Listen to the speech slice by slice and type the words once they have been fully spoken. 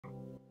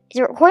Is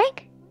it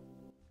recording?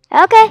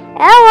 Okay.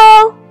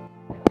 Hello.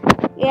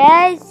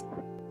 Yes.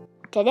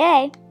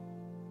 Today.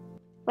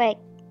 Wait.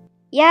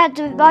 Yeah,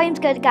 the volume's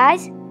good,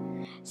 guys.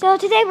 So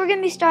today we're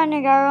gonna be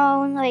starting our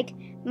own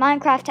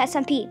Minecraft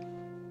SMP.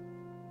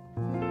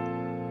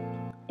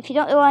 If you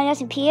don't know what an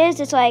SMP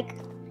is, it's like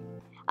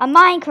a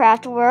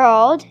Minecraft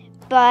world,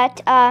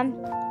 but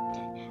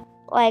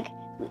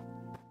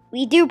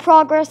we do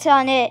progress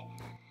on it.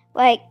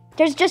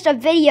 There's just a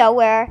video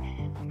where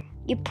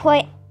you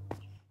play.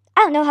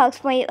 I don't know how to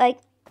explain it.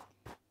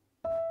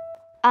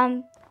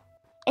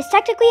 It's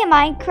technically a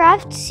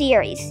Minecraft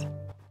series.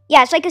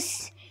 Yeah, it's like a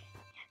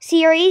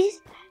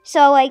series.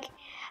 So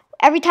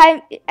every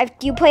time if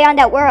you play on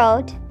that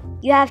world,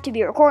 you have to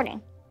be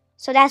recording.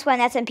 So that's what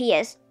an SMP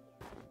is.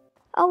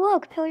 Oh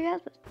look, Pillar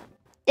Husband.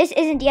 This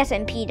isn't the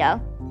SMP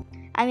though.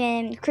 I'm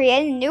gonna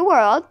create a new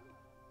world.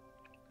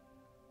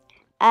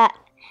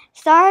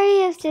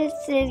 Sorry if this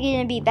is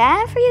gonna be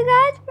bad for you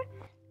guys,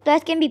 but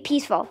it's gonna be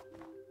peaceful.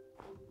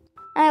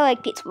 I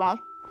like peaceful mode.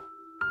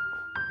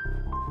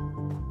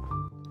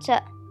 So,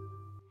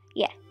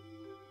 yeah.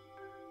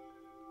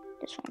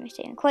 Just want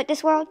to quit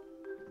this world.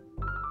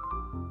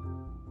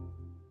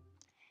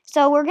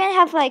 So we're gonna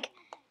have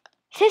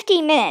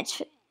 15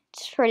 minutes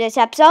for this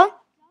episode,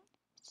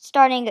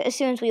 starting as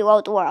soon as we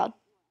load the world.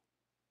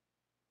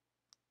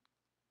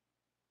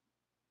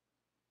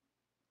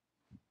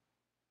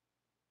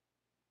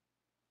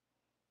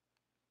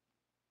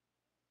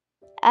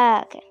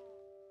 Okay.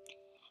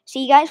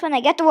 See you guys when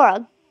I get the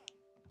world.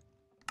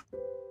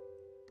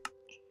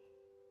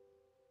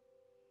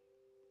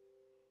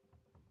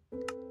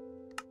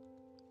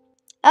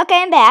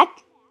 Okay, I'm back.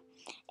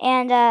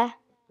 And I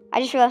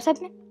just realized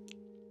something.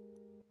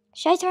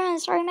 Should I turn on the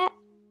starting map?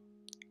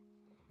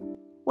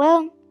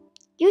 Well,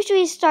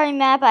 usually starting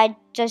map I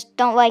just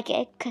don't like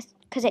it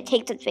because it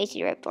takes up space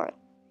to rip for it.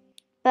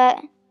 But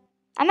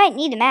I might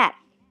need a map.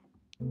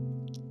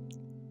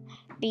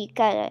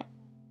 Because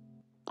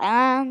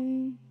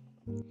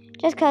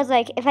just because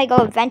if I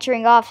go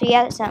venturing off to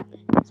get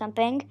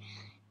something,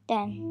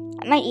 then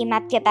I might need a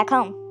map to get back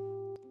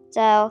home.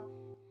 So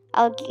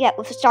I'll get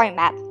with a starting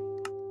map.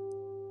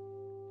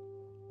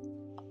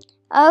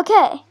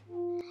 Okay,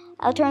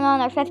 I'll turn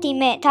on our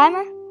 15-minute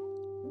timer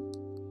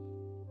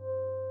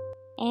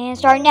and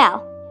start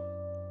now.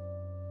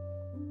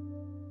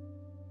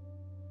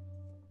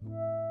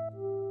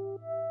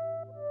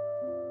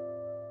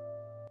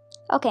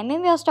 Okay,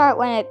 maybe I'll start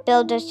when it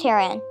builds this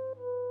terrain.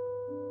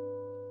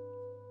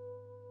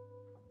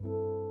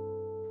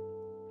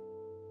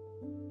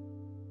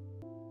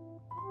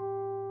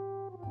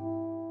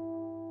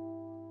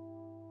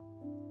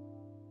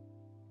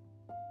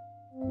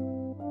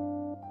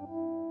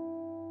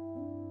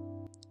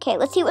 Okay,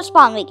 let's see what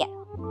spawn we get.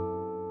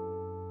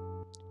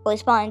 Will we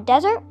spawn in a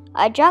desert,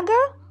 a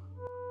jungle,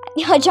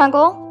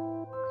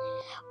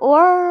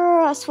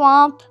 or a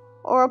swamp,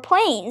 or a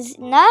plains?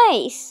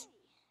 Nice.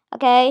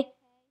 Okay,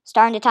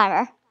 starting the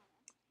timer.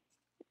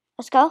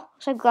 Let's go.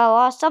 Looks like we got a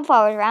lot of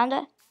sunflowers around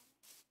it.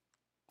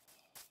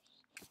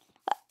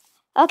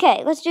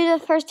 Okay, let's do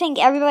the first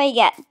thing everybody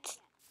gets.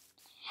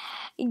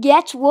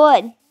 Gets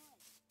wood.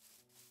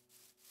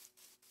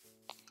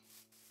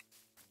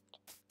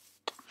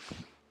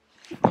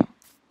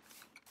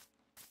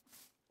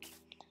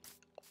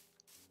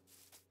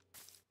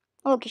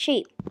 Oh, look, a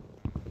sheep.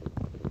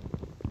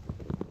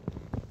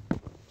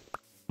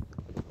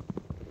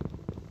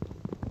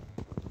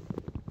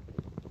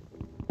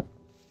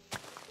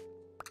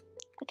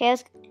 Okay,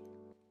 let's...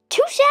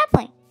 2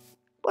 sapling.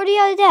 Where do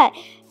you get that?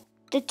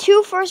 The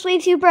 2 first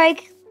leaves you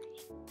break,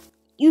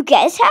 you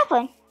get a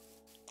sapling.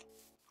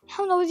 I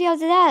don't know what the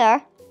odds of that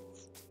are.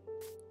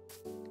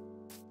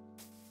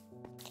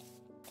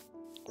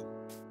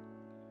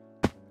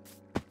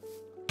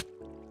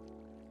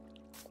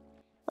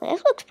 Well,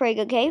 this looks pretty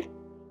good, cave.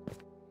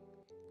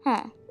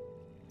 Huh.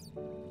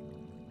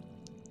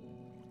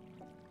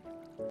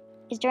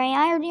 Is there any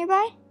iron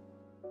nearby?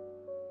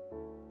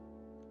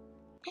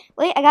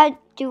 Wait, I gotta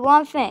do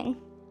one thing.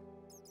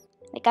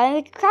 I gotta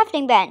make a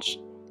crafting bench.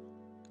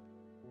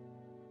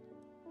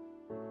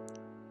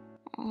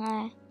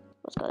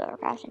 Let's go to our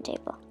crafting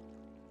table.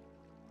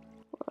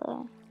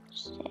 4,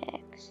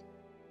 6,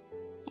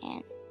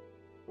 and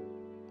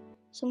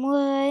some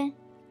wood,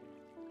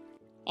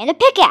 and a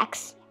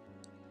pickaxe.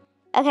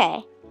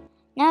 Okay,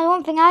 now the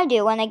one thing I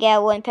do when I get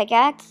a wooden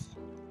pickaxe,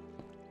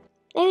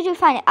 I usually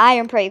find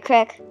iron pretty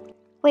quick.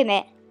 Wait a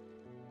minute.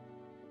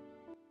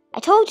 I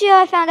told you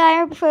I found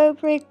iron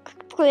pretty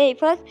quick.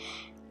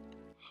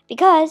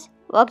 Because,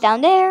 look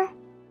down there.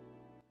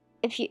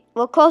 If you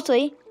look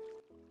closely,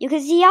 you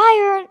can see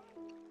iron.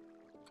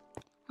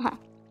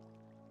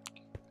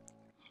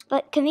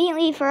 But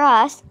conveniently for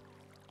us,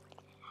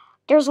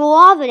 there's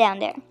lava down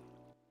there.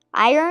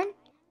 Iron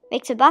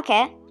makes a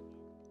bucket.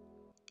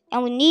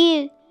 And we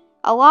need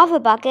a lava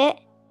bucket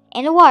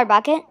and a water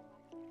bucket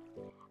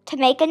to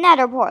make a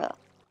nether portal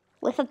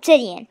with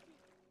obsidian.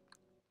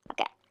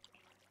 Okay.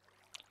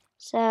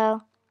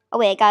 So, oh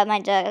wait, I gotta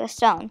mine the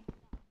stone.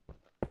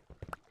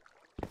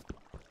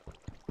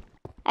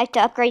 I have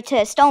to upgrade to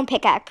a stone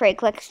pickaxe pretty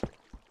quick.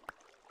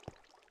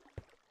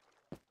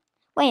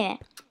 Wait a minute.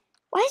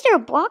 Why is there a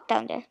block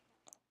down there?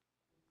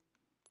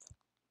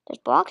 There's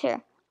blocks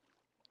here.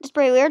 That's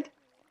pretty weird.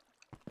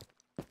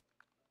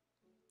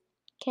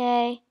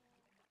 Okay.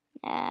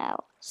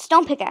 Now,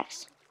 stone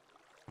pickaxe.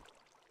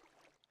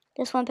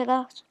 This one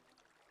pickaxe.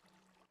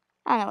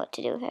 I don't know what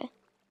to do with it.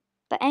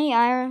 But any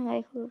iron,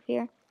 like over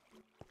here.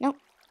 Nope.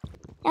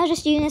 Now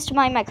just using this to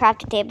mine my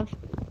crafting table.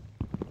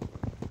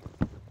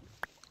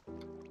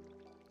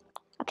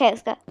 Okay,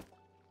 let's go.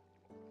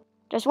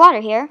 There's water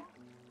here.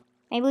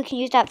 Maybe we can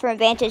use that for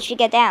advantage to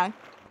get down.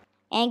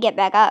 And get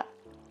back up.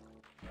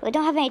 But we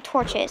don't have any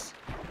torches.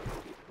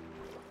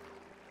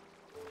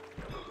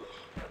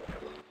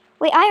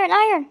 Wait,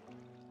 iron!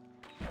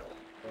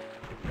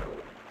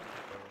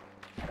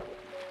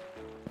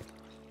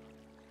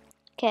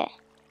 Okay.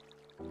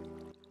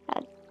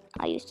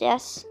 I'll use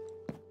this.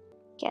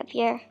 Get up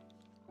here.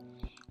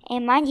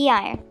 And mine the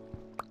iron.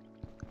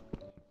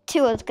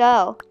 2, let's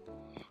go.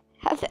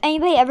 Have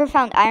anybody ever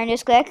found iron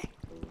this quick?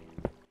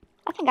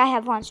 I think I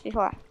have once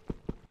before.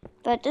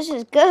 But this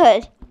is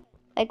good.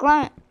 Like,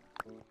 run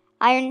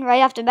iron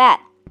right off the bat.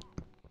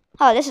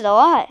 Oh, this is a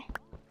lot.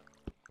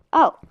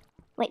 Oh,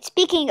 wait,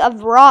 speaking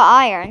of raw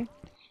iron,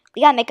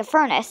 we gotta make a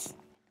furnace.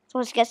 So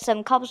let's get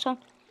some cobblestone.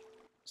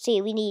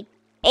 See, we need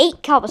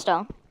 8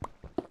 cobblestone.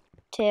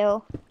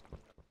 2,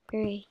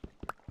 3.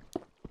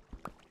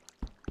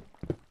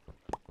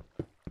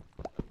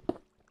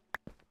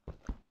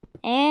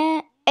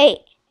 And 8.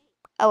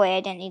 Oh wait,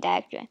 I didn't need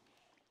that extra.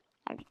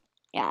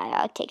 Yeah,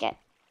 I'll take it.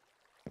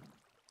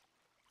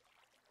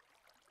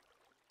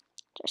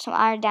 There's some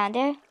iron down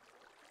there.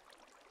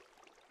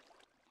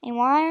 Any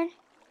more iron?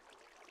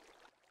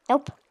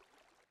 Nope.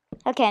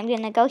 Okay, I'm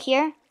gonna go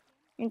here.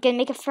 I'm gonna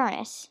make a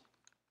furnace.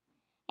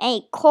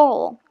 Any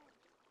coal?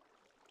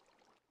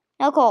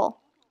 No coal.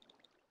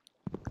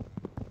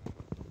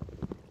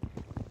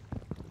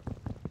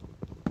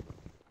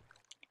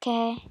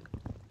 Okay.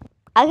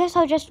 I guess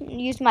I'll just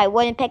use my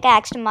wooden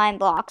pickaxe to mine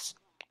blocks.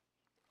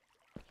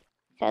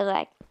 Because,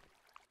 like,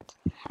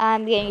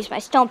 I'm gonna use my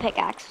stone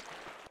pickaxe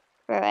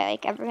for,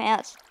 like, everything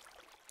else.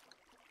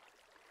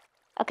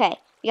 Okay,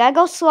 we gotta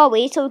go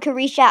slowly so we can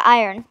reach that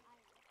iron.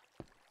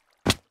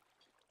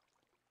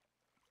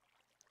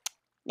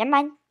 Never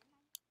mind.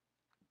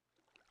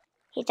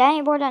 Is that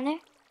any more down there?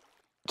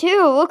 2,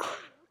 look,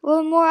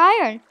 one more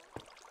iron.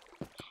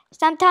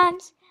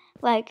 Sometimes,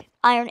 like,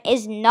 iron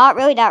is not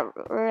really that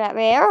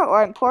rare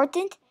or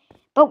important,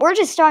 but we're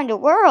just starting the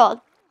world.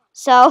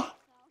 So,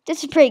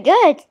 this is pretty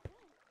good.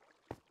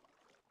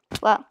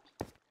 Well,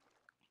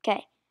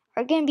 okay.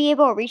 Are we going to be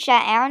able to reach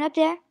that iron up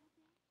there?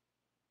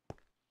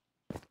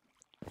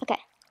 Okay.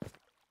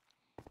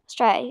 Let's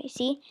try it. You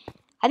see?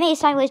 I made a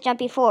sideways jump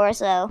before,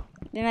 so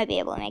we might be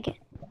able to make it.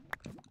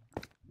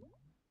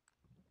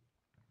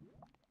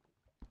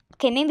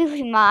 Okay, maybe if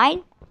we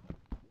mine.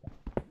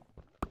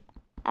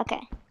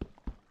 Okay.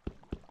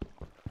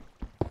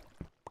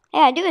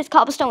 Yeah, I knew this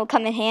cobblestone would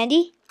come in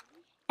handy.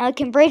 Now we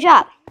can bridge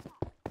up.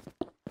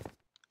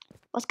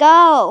 Let's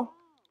go.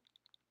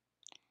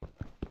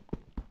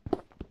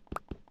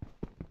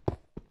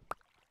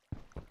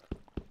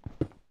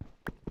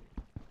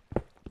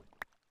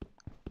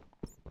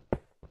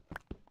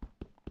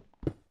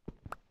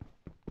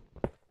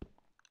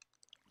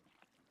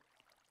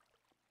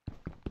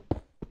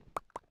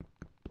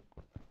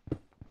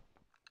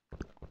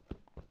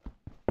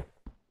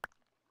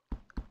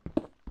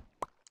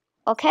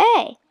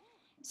 Okay.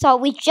 So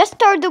we just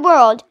started the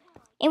world,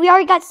 and we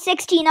already got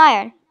 16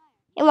 iron.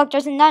 Hey, look,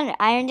 there's another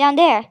iron down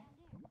there.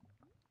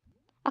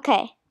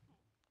 Okay.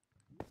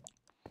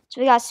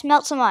 So we gotta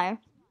smelt some iron.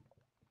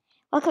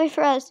 Luckily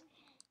for us,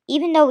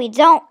 even though we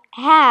don't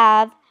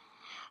have,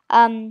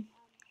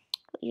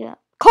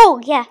 coal,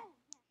 yeah.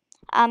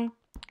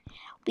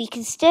 We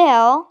can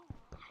still,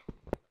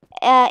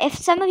 if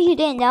some of you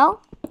didn't know,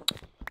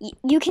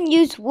 you can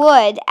use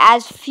wood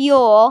as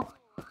fuel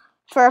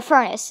for a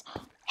furnace.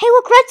 Hey,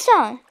 look,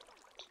 redstone.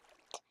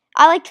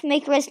 I like to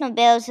make redstone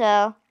builds,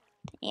 so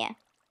yeah,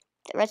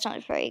 the redstone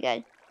is pretty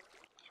good.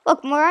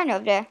 Look, more iron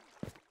over there.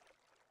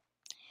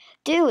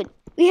 Dude,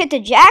 we hit the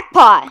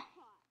jackpot.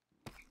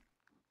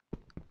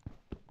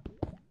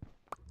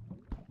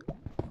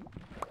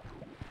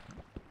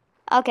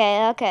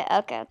 Okay.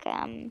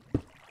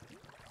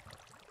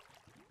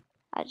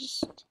 I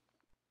just.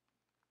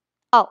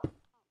 Oh.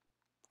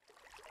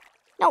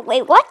 No,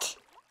 wait, what?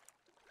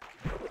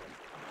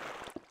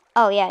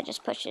 Oh yeah, I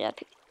just pushed it up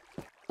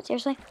here.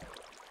 Seriously?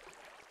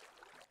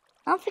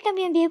 I don't think I'm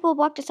gonna be able to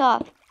block this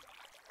off.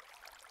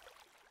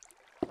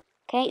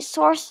 Okay,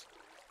 source.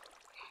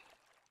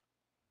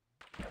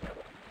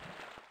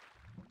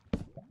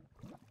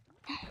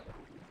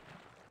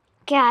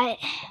 Got it.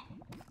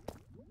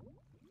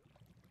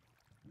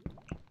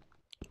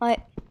 What?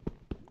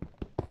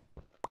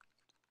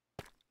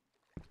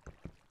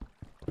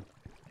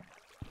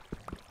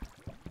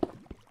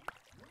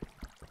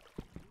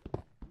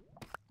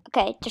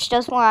 Okay, there's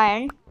still some more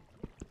iron.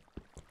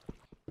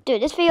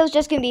 Dude, this video is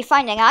just gonna be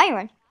finding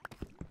iron.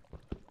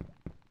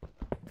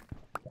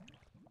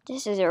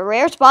 This is a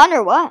rare spawn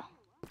or what?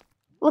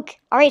 Look,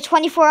 already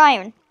 24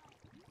 iron.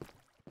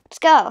 Let's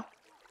go.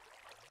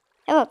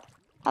 Hey, look.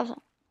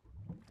 Cobblestone.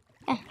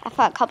 I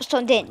thought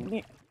cobblestone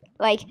didn't,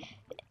 like,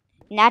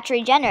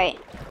 naturally generate.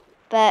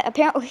 But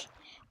apparently,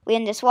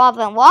 when this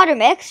lava and water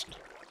mixed,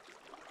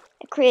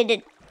 it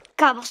created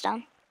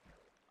cobblestone.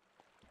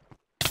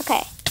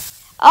 Okay.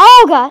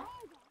 Oh, God.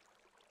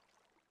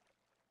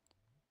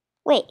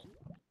 Wait.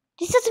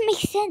 This doesn't make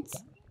sense.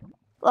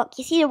 Look,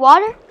 you see the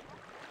water?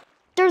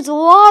 There's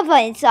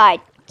lava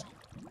inside.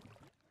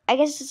 I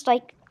guess it's,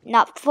 like,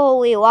 not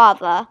fully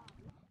lava.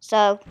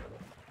 So,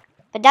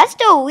 but that's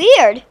still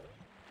weird.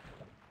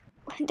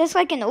 That's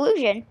like an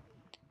illusion.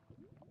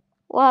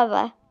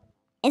 Lava.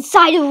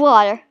 Inside of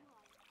water.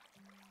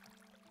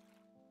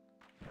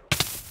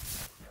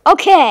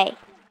 Okay.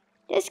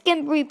 This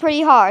can be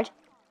pretty hard.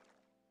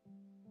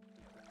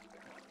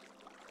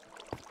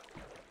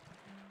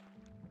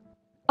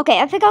 Okay,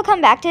 I think I'll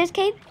come back to this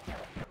cave.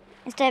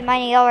 Instead of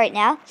mining it all right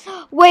now.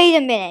 Wait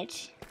a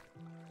minute.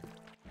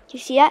 Do you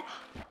see that?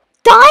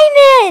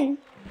 Diamond!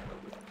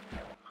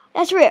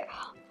 That's rare.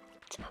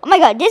 Oh my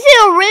god, this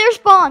is a rare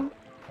spawn.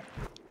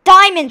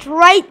 Diamonds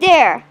right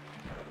there.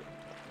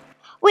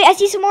 Wait, I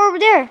see some more over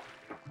there.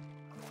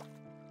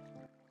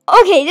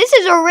 Okay, this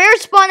is a rare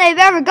spawn I've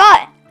ever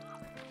got.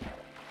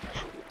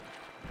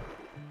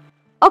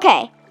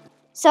 Okay,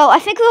 so I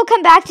think we'll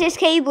come back to this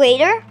cave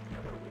later.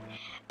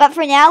 But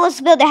for now, let's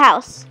build a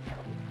house.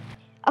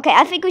 Okay,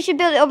 I think we should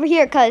build it over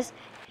here because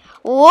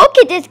look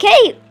at this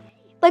cave.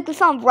 Like we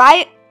found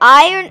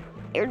iron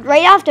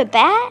right off the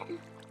bat.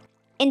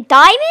 And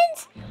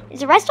diamonds? Is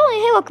the rest only?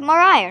 Hey, look, more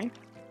iron.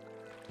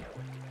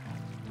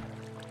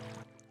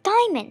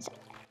 Diamonds.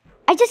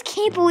 I just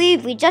can't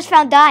believe we just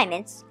found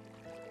diamonds.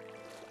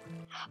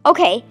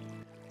 Okay,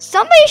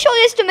 somebody show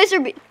this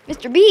to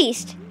Mr.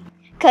 Beast.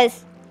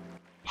 Because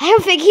I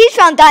don't think he's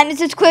found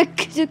diamonds as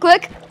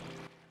quick.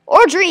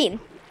 Or Dream.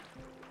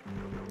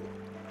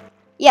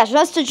 Yes,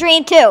 just a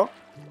Dream too.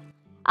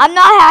 I'm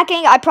not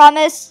hacking, I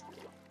promise.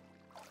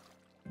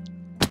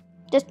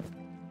 Just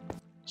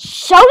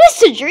show this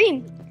to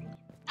Dream.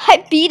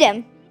 I beat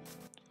him.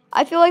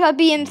 I feel like I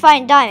beat him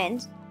finding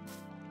diamonds.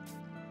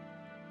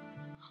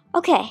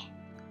 Okay.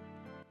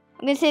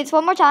 I'm going to say this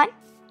one more time.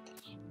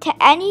 To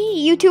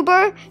any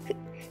YouTuber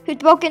who's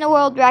broken a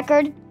world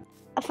record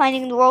of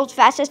finding the world's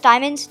fastest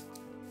diamonds,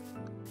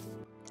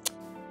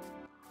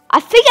 I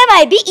think I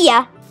might beat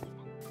ya.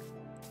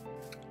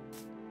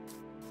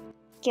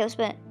 Okay, let's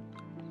spin it.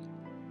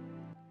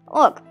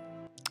 Look,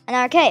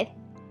 another cave.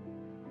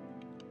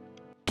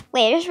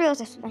 Wait, I just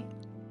realized something.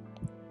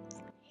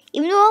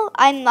 Even though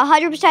I'm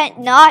 100%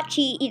 not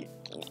cheating,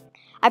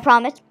 I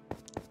promise.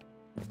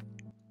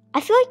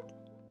 I feel like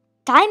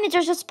diamonds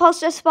are just supposed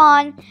to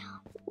spawn,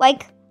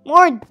 like,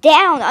 more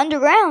down,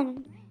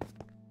 underground.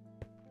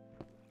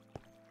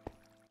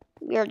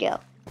 Weird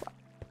deal.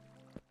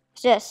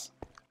 What's this?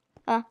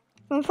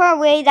 From far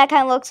away, that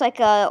kind of looks like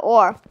a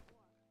ore.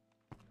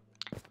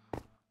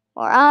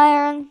 Or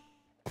iron.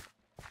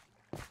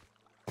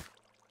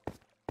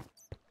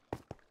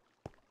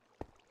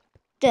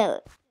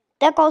 That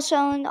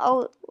goldstone,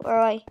 or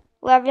like,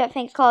 whatever that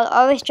thing's called,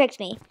 always tricks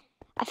me.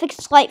 I think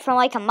it's light from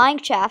like a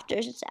mincraft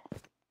or stuff.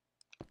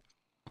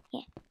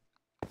 Yeah.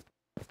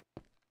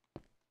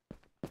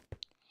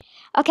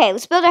 Okay,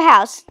 let's build our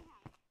house.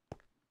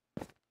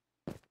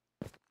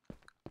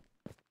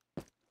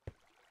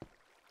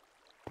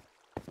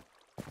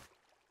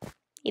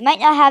 You might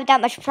not have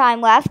that much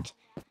time left,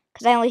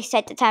 because I only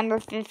set the timer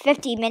for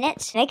 50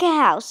 minutes to make a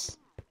house.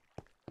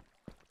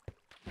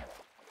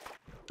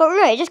 But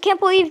really, I just can't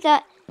believe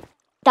that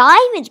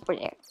diamonds were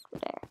there.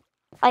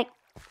 Like,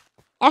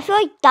 I feel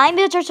like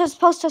diamonds are just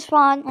supposed to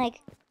spawn, like,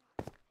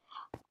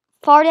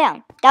 far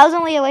down. That was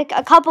only, like,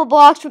 a couple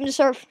blocks from the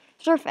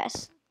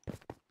surface.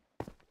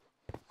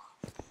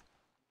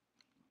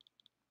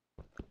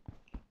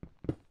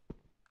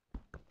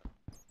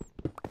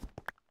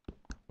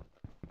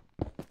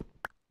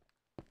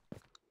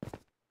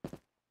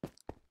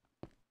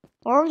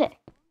 Where was it?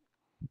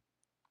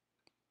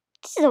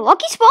 This is a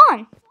lucky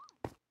spawn.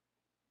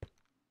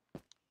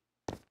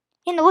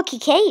 In the lucky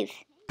cave.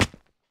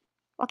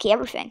 Lucky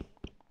everything.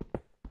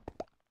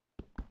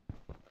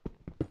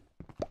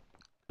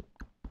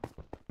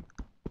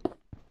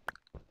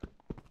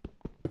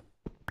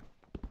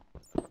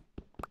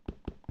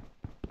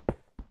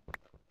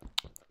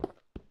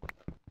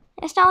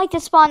 It's not like the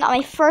spawn on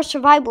my first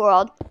survival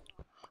world.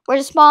 Where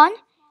to spawn,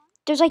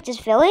 there's like this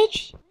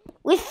village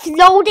with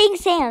floating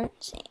sand.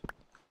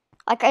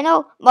 Like, I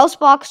know most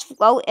blocks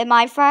float in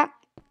Minecraft.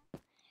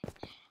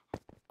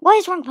 What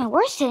is wrong with my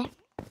words today?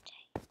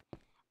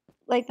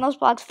 Like, most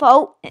blocks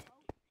float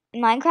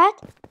in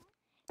Minecraft.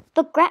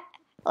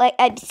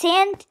 But,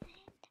 sand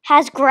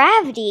has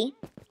gravity.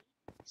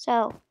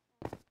 So,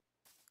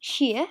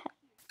 yeah.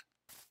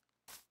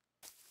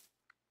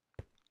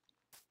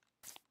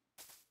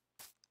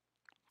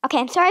 Okay,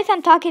 I'm sorry if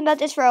I'm talking about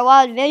this for a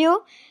while in the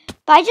video,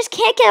 but I just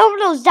can't get over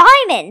those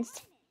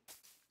diamonds.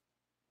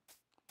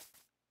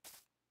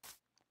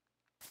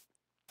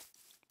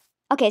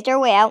 Okay, is there a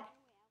way out?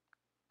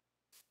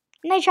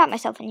 I may trap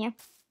myself in here.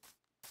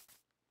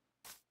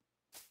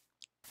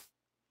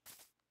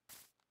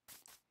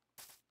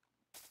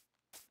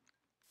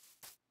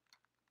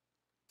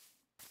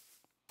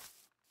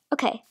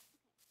 Okay.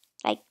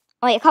 Like,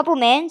 only a couple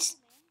minutes.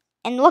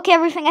 And look at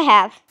everything I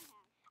have.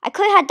 I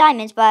could have had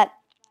diamonds, but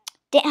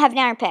didn't have an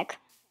iron pick.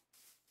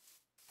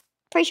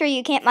 Pretty sure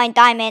you can't mine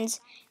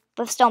diamonds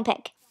with a stone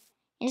pick.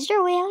 Is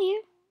there a way out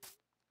here?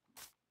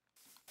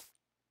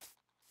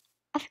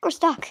 I think we're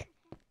stuck.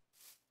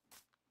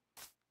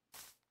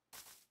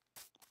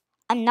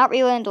 I'm not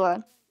real in the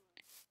world.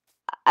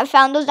 I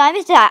found those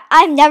diamonds that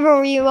I'm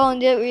never real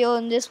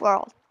in this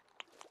world.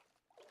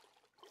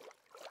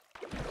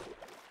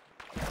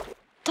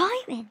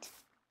 Diamond.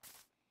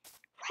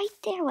 Right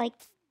there, like.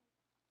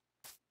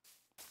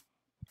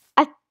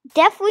 I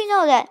definitely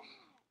know that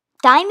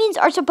diamonds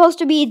are supposed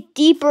to be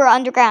deeper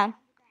underground.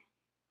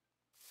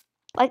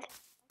 Like,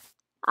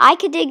 I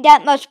could dig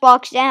that much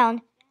blocks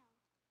down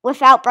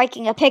without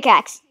breaking a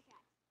pickaxe.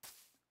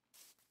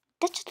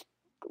 That's just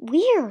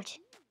weird.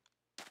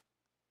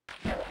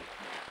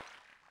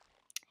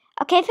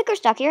 Okay, I think we're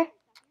stuck here.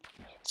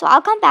 So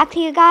I'll come back to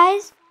you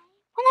guys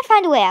when I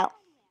find a way out.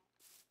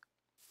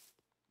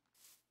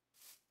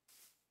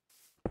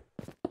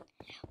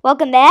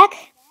 Welcome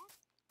back.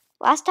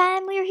 Last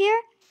time we were here,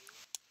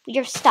 we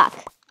were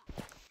stuck.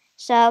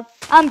 So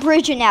I'm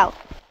bridging out.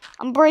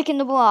 I'm breaking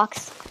the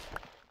blocks.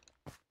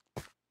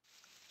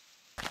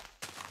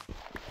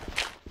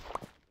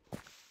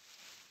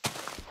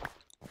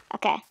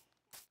 Okay.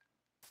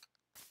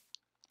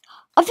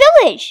 A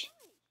village!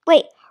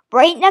 Wait,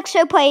 right next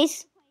to a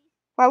place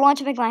where I want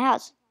to make my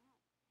house.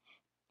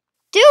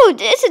 Dude,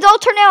 this is all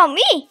turning out on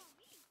me!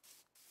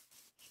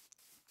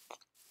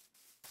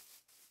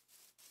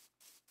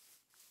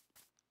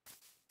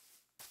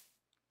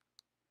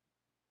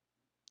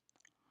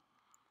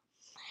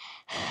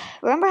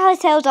 Remember how I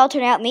said it was all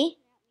turning out on me?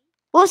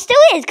 Well, it still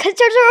is, because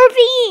there's a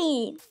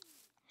ravine!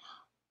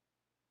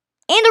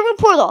 And a room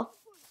portal.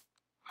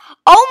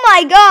 Oh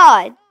my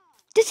god!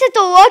 This is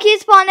the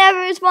luckiest spawn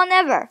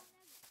ever.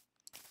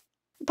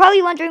 You're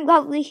probably wondering why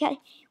we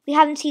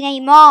haven't seen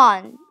any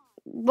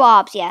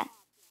mobs yet.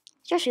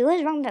 Seriously, what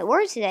is wrong with my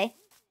words today?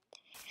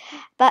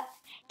 But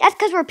that's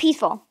because we're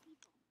peaceful.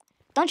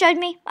 Don't judge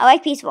me. I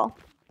like peaceful.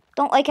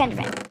 Don't like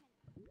Enderman.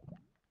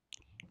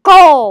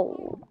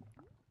 Gold!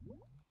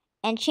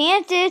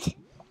 Enchanted.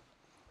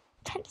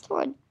 Time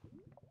sword.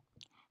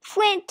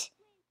 Flint.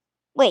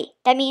 Wait,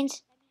 that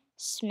means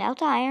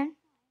smelt iron.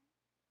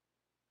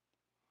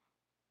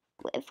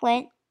 With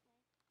flint.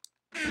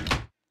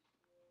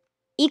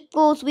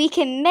 Equals we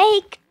can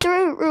make the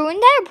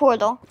ruined nether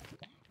portal.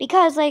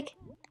 Because, like,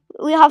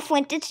 we have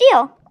flint and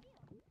steel.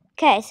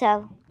 Okay,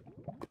 so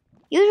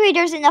usually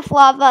there's enough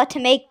lava to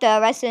make the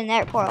rest of the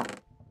nether portal.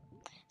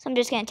 So I'm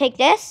just going to take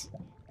this.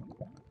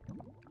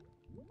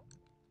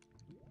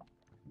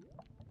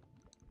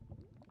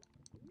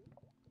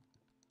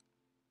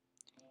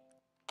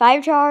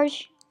 Fire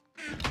charge.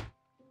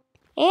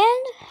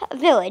 And a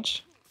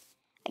village.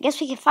 I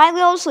guess we can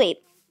finally go to sleep.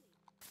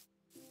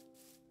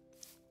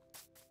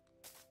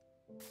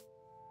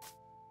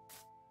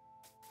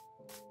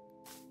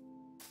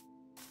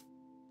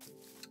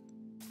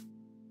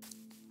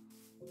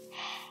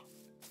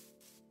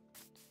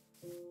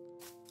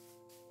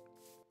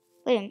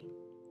 Wait a minute.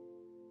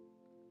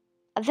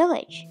 A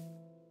village.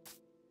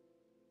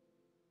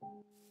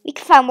 We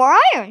can find more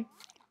iron.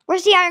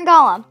 Where's the iron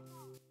golem?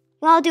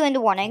 Well, I'll do in the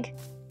warning.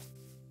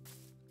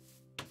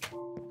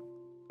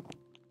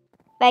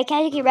 Wait, can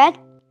I take your red?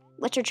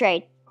 What's your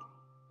trade?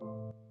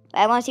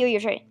 I want to see what you're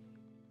trading.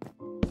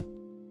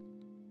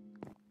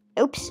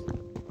 Oops.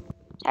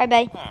 Sorry,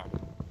 babe.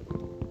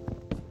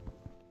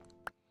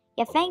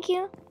 Yeah, thank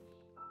you.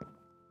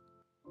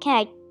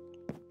 Can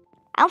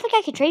I don't think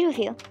I can trade with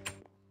you.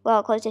 Well,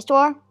 I'll close this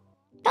door.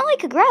 Not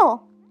like a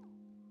growl.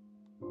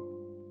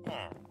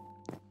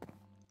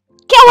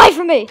 Get away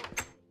from me!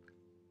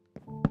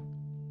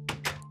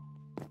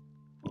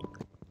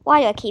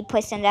 Why do I keep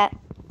pushing that?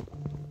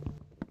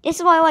 This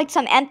is why I like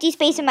some empty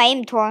space in my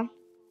inventory.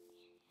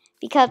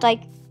 Because,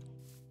 like,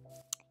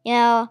 you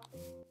know,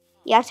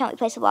 you accidentally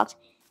place the blocks.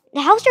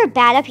 How is there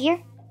bad up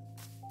here?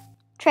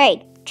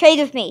 Trade. Trade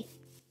with me.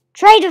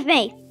 Trade with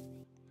me!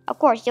 Of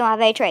course, you don't have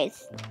any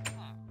trades.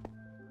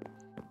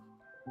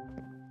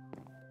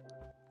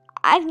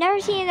 I've never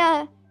seen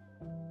a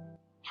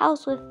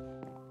house with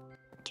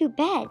 2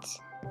 beds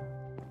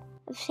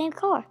of the same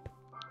color.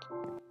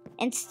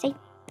 And same.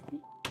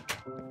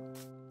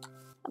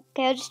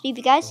 Okay, I'll just leave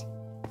you guys.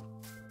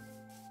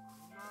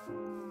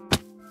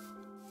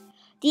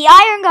 The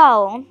iron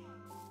golem.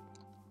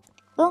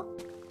 Well,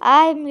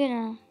 I'm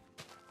gonna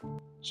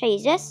show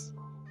you this.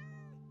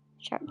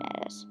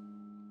 Sharpness.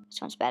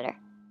 This one's better.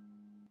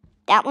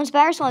 That one's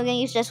better, so I'm gonna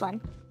use this one.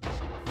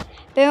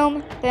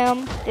 Boom,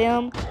 boom,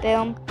 boom,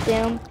 boom,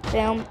 boom,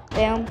 boom,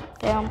 boom, boom,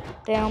 boom,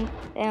 boom,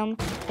 boom,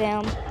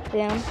 boom,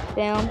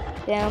 boom,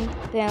 boom,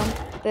 boom,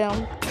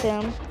 boom,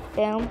 boom,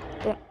 boom,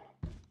 boom.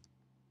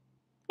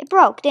 It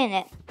broke, didn't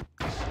it?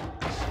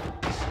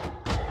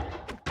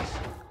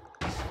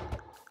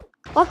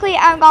 Luckily,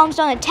 iron golems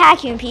don't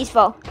attack you in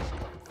peaceful.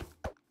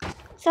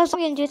 So I'm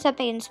gonna do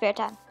something in spare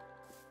time.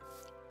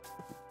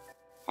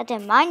 I have to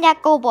mine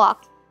that gold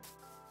block.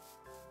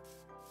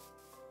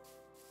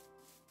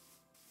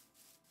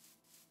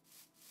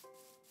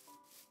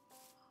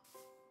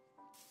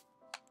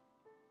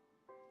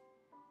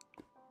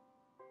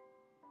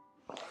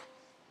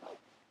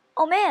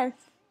 Oh man,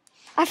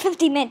 our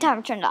 50-minute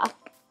timer turned off.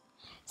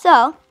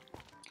 So,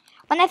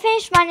 when I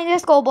finish mining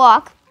this gold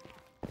block,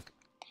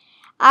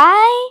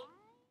 I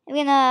am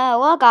gonna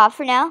log off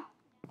for now.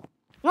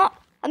 Well,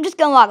 I'm just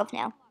gonna log off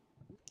now.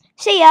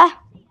 See ya.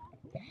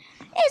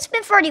 It's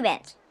been 40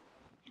 minutes.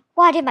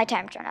 Why did my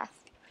timer turn off?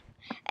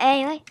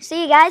 Anyway,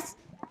 see you guys.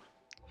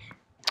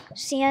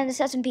 See you on the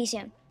SMP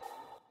soon.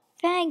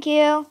 Thank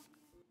you.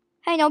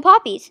 Hey, no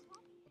poppies.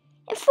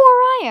 And 4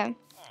 iron.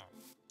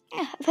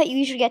 Yeah, I bet you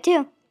usually get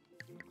 2.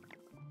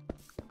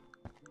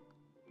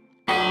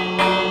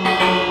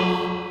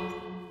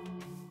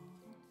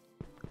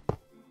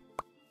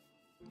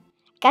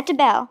 Got the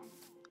bell.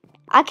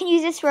 I can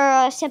use this for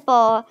a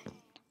simple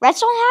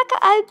redstone hack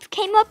I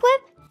came up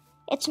with.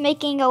 It's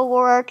making a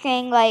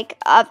working like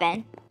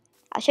oven.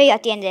 I'll show you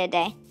at the end of the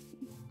day.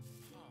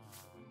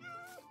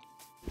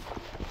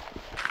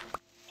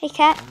 Hey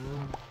cat.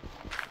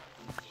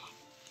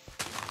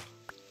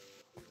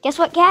 Guess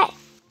what, cat?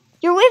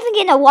 You're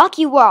living in a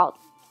lucky world.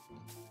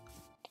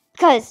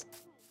 Because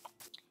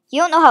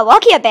you don't know how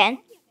lucky I've been.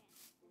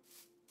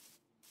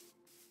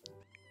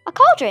 A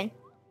cauldron.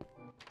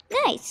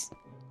 Nice.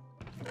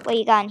 What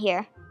you got in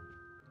here?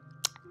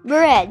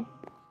 Bread.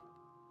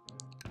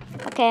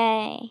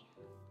 Okay.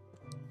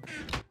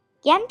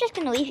 Yeah, I'm just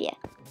gonna leave you.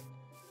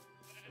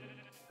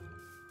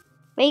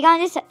 What you got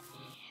in this?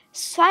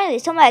 Finally,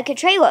 somebody I could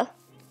trade with.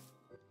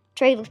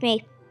 Trade with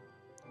me.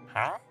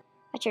 Huh?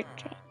 What's your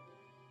trade?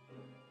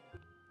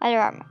 Other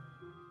armor.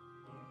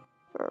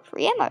 For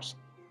free emeralds.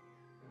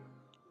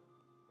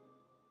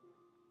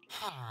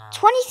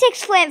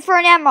 26 flint for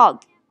an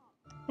emerald.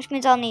 Which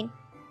means I'll need.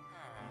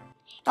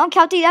 Don't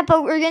calculate that,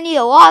 but we're gonna need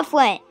a lot of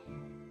flint.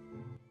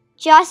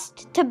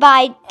 Just to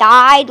buy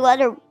dyed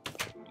leather.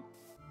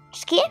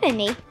 Just kidding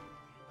me.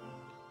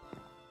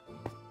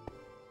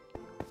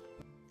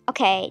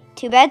 Okay,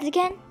 2 beds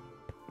again.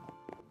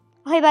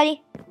 Okay,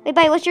 buddy. Hey,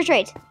 buddy, what's your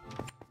trade?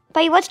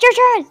 Buddy, what's your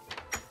trade?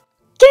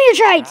 Do your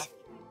trades.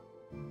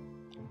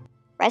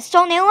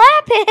 Redstone and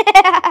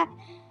lapis.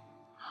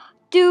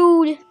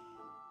 Dude.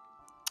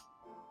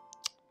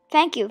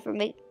 Thank you for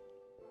me.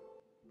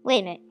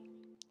 Wait a minute.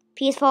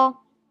 Peaceful.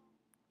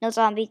 No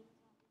zombie.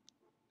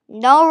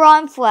 No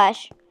raw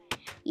flesh.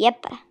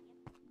 Yep. I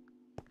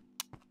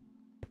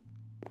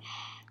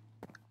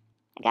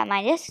gotta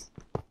mine this.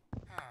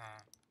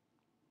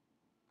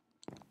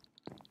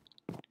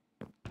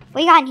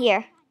 What you got in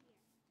here?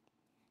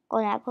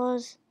 Golden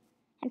apples.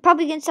 I'm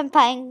probably gonna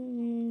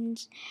find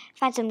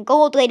some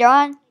gold later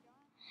on.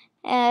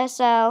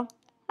 So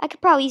I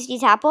could probably use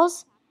these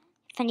apples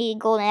if I need a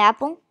golden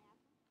apple.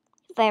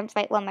 If I ever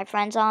fight one of my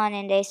friends on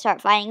and they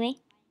start fighting me.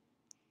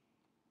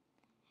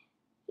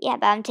 Yeah,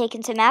 but I'm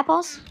taking some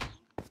apples.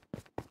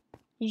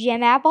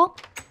 Gem apple.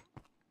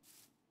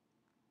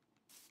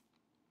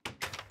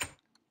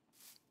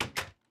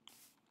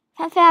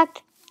 Fun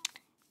fact,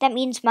 that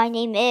means my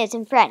name is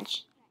in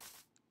French.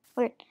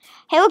 Weird.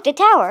 Hey, look, the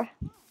tower.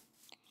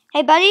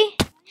 Hey, buddy.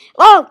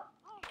 Whoa!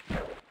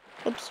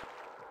 Oops.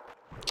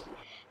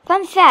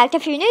 Fun fact,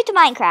 if you're new to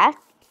Minecraft,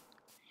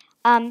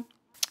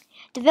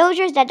 the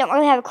villagers that don't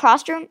really have a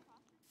crossroom,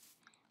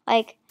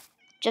 like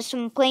just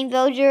some plain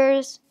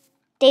villagers,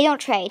 they don't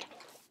trade.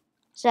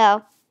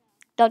 So,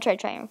 don't try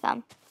trading with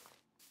them.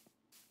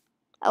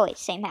 Oh wait,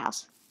 same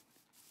house.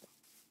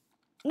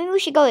 Maybe we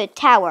should go to the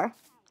tower.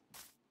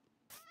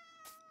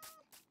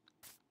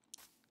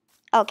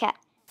 Okay.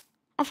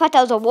 I thought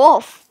that was a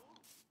wolf.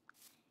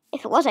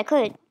 If it was, I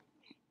could.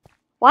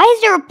 Why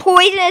is there a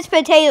poisonous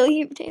potato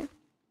here too?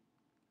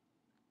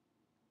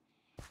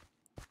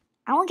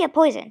 I won't get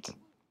poisoned.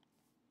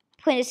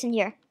 Put this in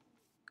here.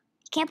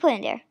 You can't put it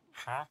in there.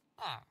 Huh?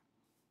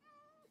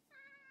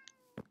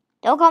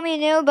 Don't call me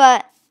new,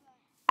 but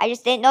I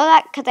just didn't know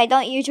that because I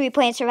don't usually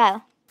play in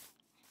survival.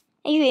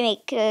 I usually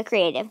make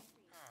creative.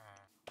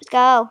 Let's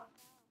go.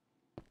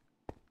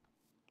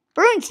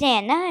 Brewing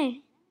stand, nice.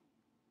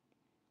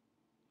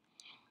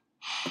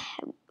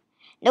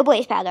 No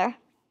blaze powder.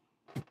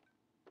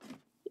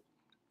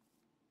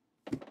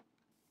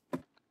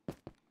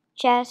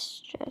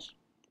 Chest.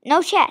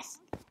 No chest.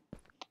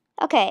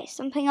 Okay,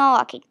 something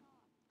unlucky.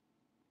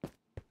 I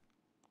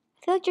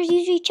feel like there's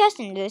usually chests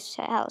in this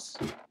house.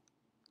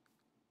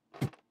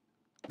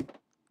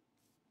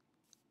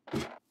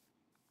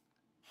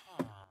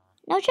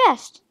 No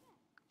chest.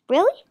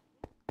 Really?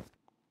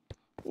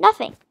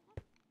 Nothing.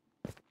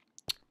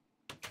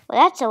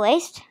 Well, that's a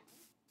waste.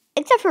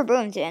 Except for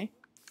Broomton.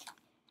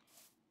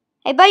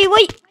 Hey, buddy,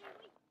 wait!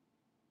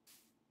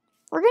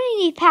 We're gonna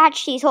need to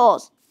patch these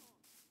holes.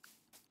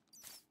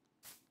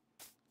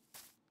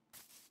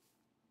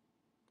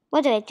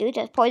 What did I do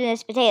to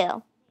poisonous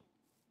potato?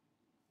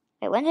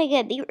 Wait, when did I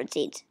get beetroot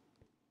seeds?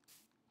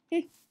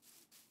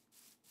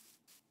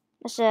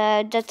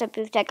 Just to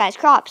protect that guy's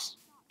crops.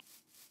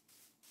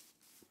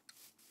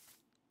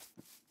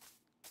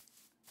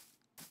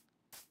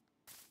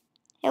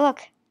 Hey,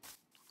 look.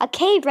 A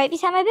cave right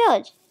beside my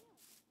village.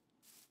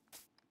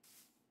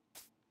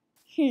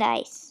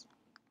 Nice.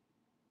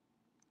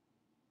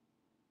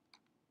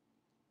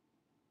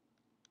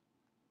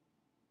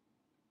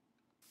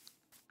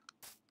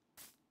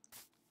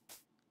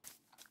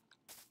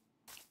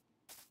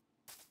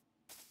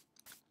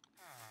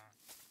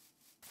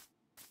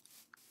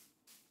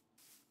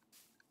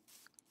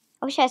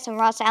 I wish I had some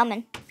raw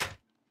salmon.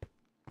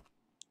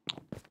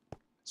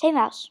 Same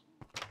house.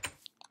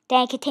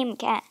 Dang, containment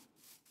cat.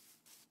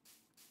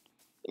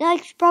 You know, I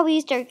could probably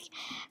use their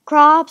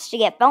crops to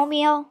get bone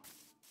meal.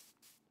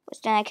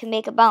 Which then I can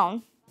make a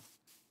bone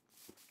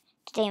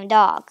to tame a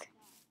dog.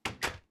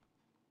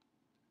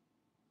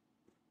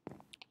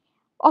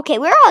 Okay,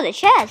 where are all the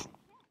chests?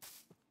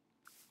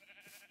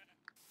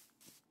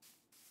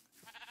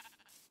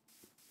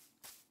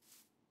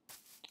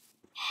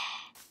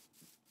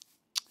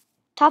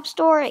 Top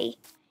story.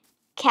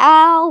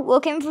 Cow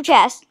looking for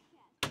chest.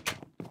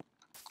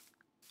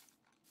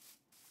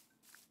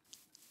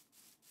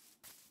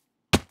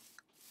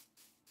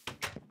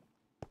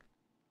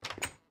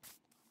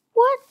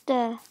 What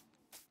the?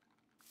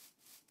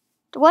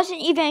 There wasn't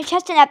even a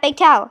chest in that big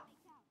tower.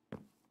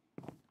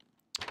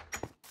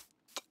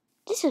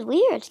 This is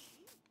weird.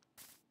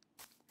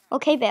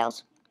 Okay,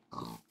 Bales.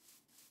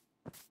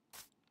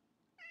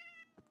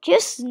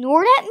 Just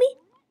snored at me?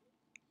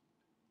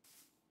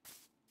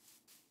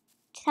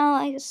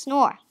 Sound like a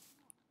snore.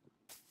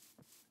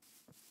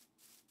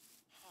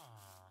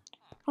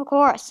 Of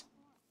course.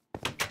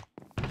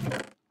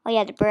 Oh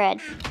yeah, the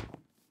bread.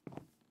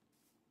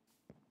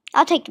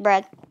 I'll take the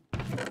bread.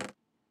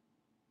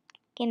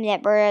 Give me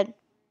that bread.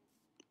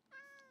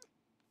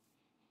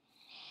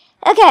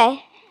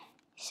 Okay,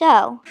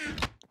 so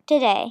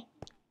today,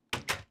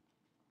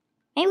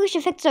 maybe we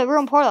should fix the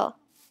room portal.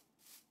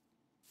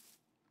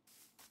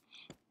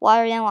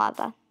 Water and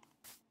lava.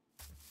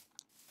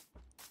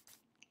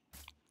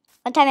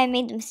 One time I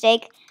made the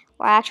mistake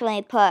where I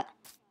actually put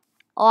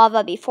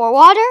lava before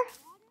water,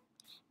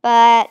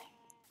 but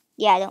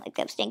yeah, I don't like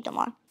that mistake no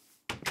more.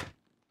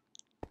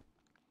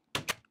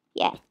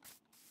 Yeah.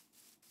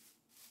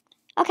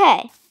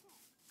 Okay.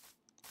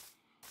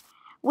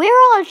 Where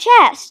are our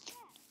chests?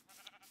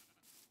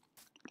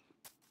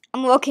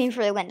 I'm looking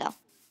for the window.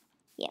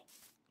 Yep.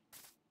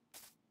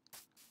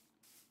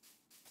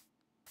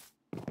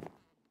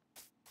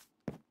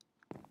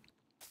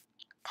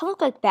 Kind of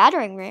look like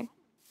battering ram.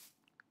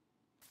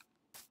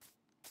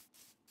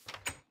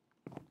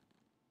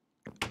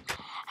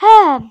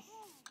 Oh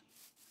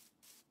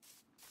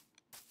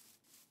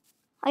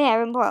yeah,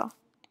 room portal.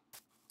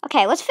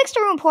 Okay, let's fix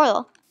the room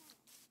portal.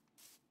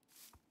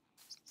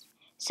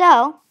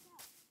 So,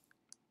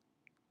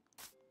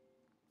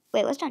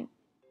 wait, what's done?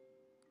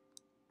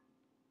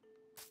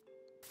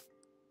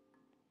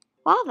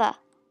 Lava.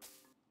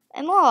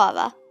 And more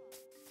lava.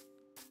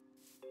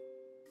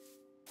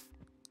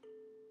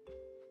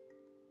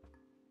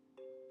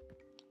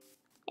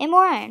 And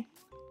more iron.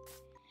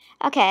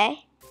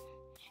 Okay.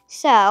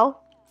 So,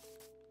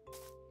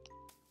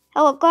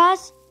 hello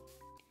class.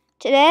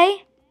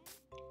 Today,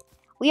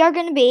 we are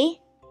going to be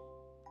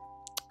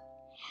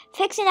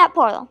fixing that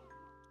portal.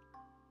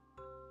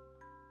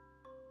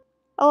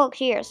 Oh look,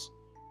 cheers.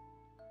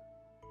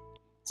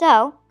 So,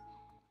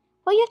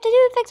 all you have to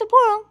do is fix a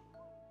portal.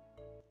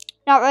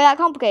 Not really that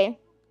complicated.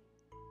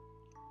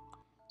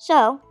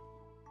 So,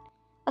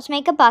 let's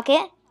make a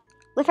bucket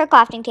with our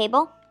crafting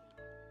table.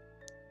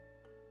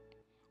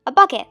 A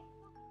bucket.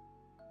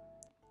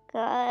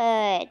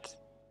 Good.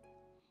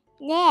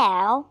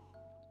 Now,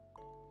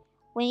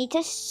 we need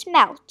to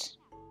smelt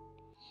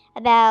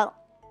about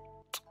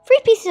 3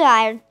 pieces of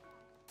iron.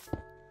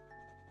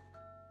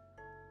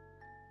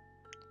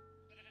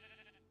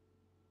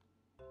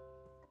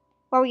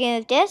 What are we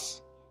going to do with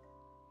this?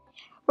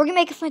 We're going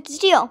to make a flint and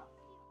steel.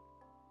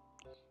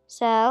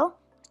 So,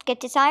 let's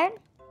get this iron.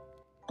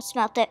 Let's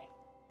smelt it.